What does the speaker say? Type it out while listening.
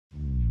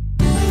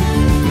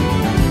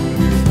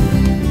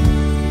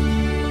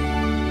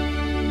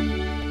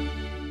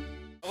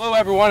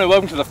everyone, and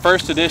welcome to the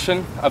first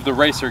edition of the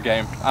Racer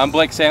Game. I'm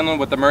Blake Sandlin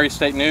with the Murray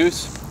State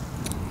News,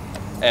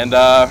 and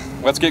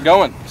let's get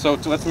going. So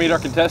let's meet our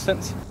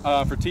contestants.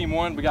 For Team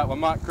 1, we got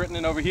Lamont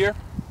Crittenden over here.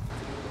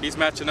 He's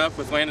matching up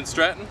with Landon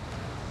Stratton.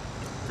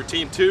 For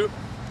Team 2,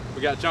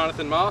 we got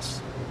Jonathan Moss,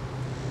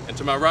 and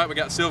to my right, we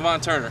got Sylvan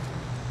Turner.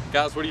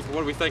 Guys, what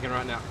are we thinking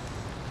right now?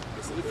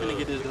 We finna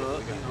get this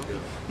dub.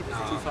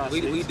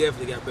 We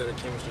definitely got better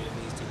chemistry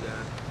than these two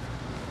guys.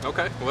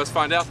 Okay, well let's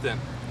find out then.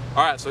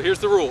 All right, so here's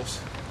the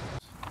rules.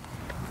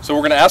 So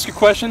we're going to ask a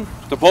question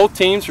to both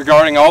teams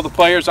regarding all the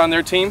players on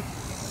their team.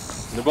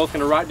 They're both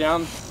going to write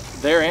down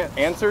their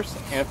answers,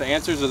 and if the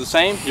answers are the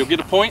same, you'll get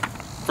a point.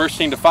 First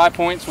team to 5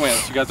 points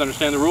wins. You guys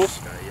understand the rules?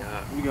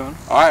 Yeah. You going?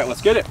 All right,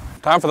 let's get it.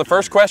 Time for the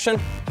first question.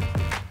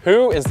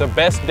 Who is the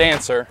best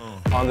dancer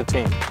on the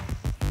team?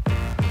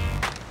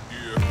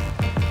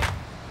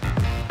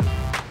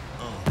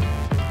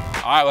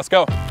 All right, let's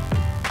go.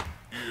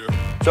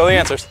 Show the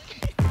answers.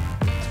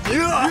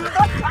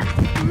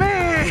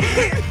 Man!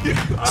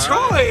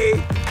 Troy!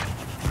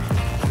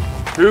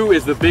 Who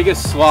is the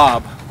biggest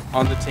slob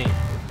on the team?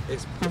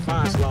 It's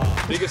fine slob.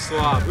 Biggest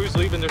slob. Who's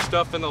leaving their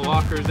stuff in the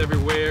lockers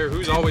everywhere?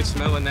 Who's always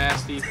smelling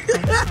nasty?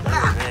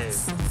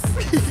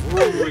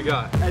 What do we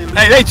got?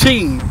 Hey, they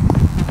cheating.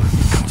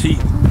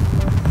 Cheating.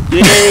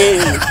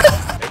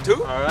 Yeah. And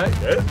 2? All right.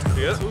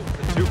 Yeah.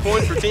 2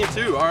 points for Team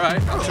 2. All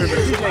right.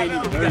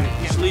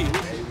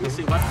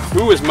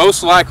 Who is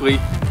most likely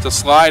to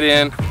slide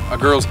in a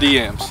girl's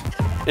DMs?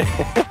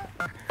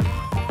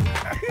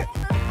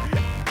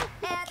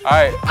 All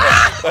right,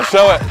 let's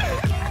show it.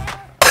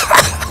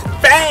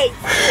 Bang!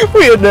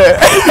 We in there.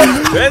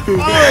 That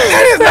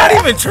is not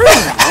even true.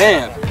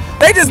 Man.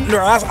 They just,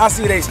 no, I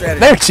see their strategy.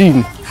 They're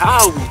cheating.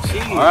 How we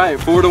cheating? All right,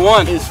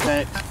 4-1. It's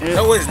fact.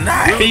 No, it's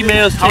not.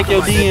 Females check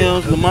your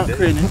DMs, Lamont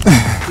Crittenden.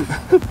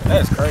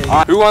 That's crazy.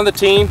 Right, who on the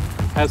team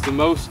has the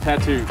most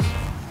tattoos?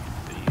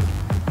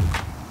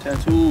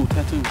 Tattoo.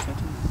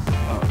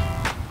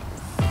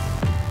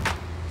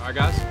 All right,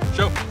 guys,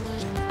 show.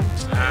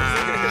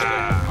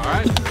 All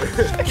right.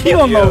 You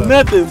don't know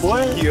nothing,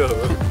 boy.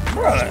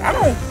 Bro, I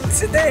don't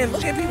sit there and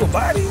look at people's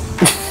bodies.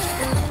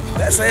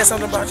 That says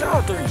something about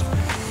y'all three.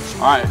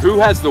 All right, who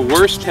has the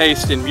worst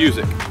taste in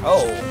music?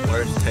 Oh,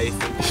 worst taste.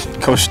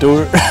 Coach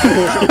Stewart.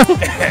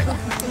 That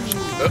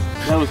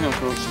was him,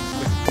 Coach.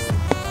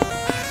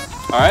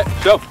 All right,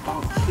 show.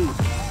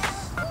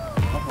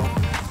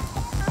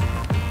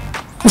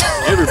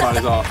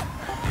 Everybody's off.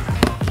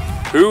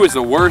 Who is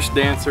the worst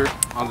dancer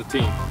on the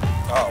team?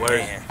 Oh,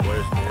 man.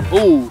 Worst dancer.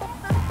 Ooh.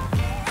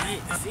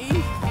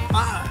 See?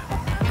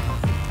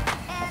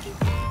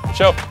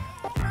 Show.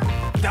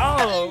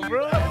 Dog,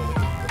 bro.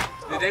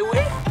 Did they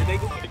win? Did they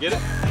go? You get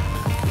it?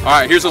 All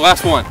right, here's the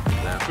last one.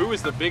 Who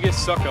is the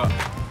biggest suck up?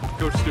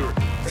 Coach Stewart.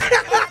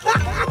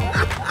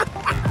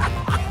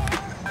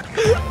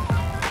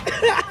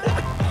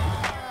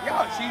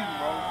 Y'all cheating,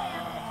 bro.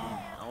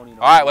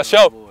 All right, let's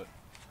show.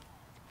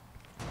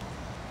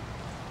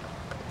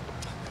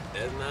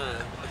 That's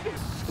 9.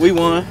 We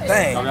won.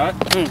 Dang.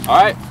 Okay.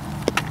 All right.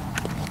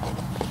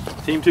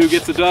 Team 2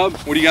 gets the dub.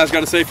 What do you guys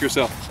got to say for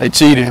yourself? They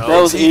cheated. That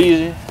was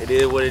easy. It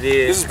is what it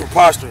is. This is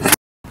preposterous.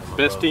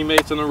 Best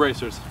teammates in the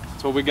Racers.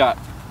 That's what we got.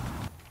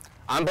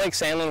 I'm Blake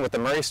Sandlin with the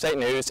Murray State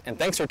News, and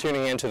thanks for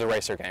tuning in to the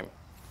Racer Game.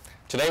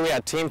 Today we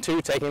had Team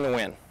 2 taking the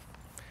win.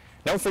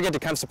 Don't forget to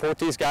come support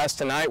these guys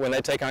tonight when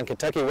they take on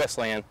Kentucky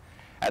Wesleyan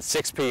at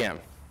 6 p.m.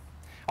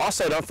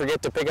 Also, don't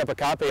forget to pick up a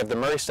copy of the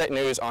Murray State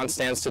News on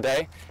stands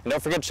today, and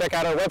don't forget to check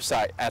out our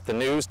website at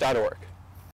thenews.org.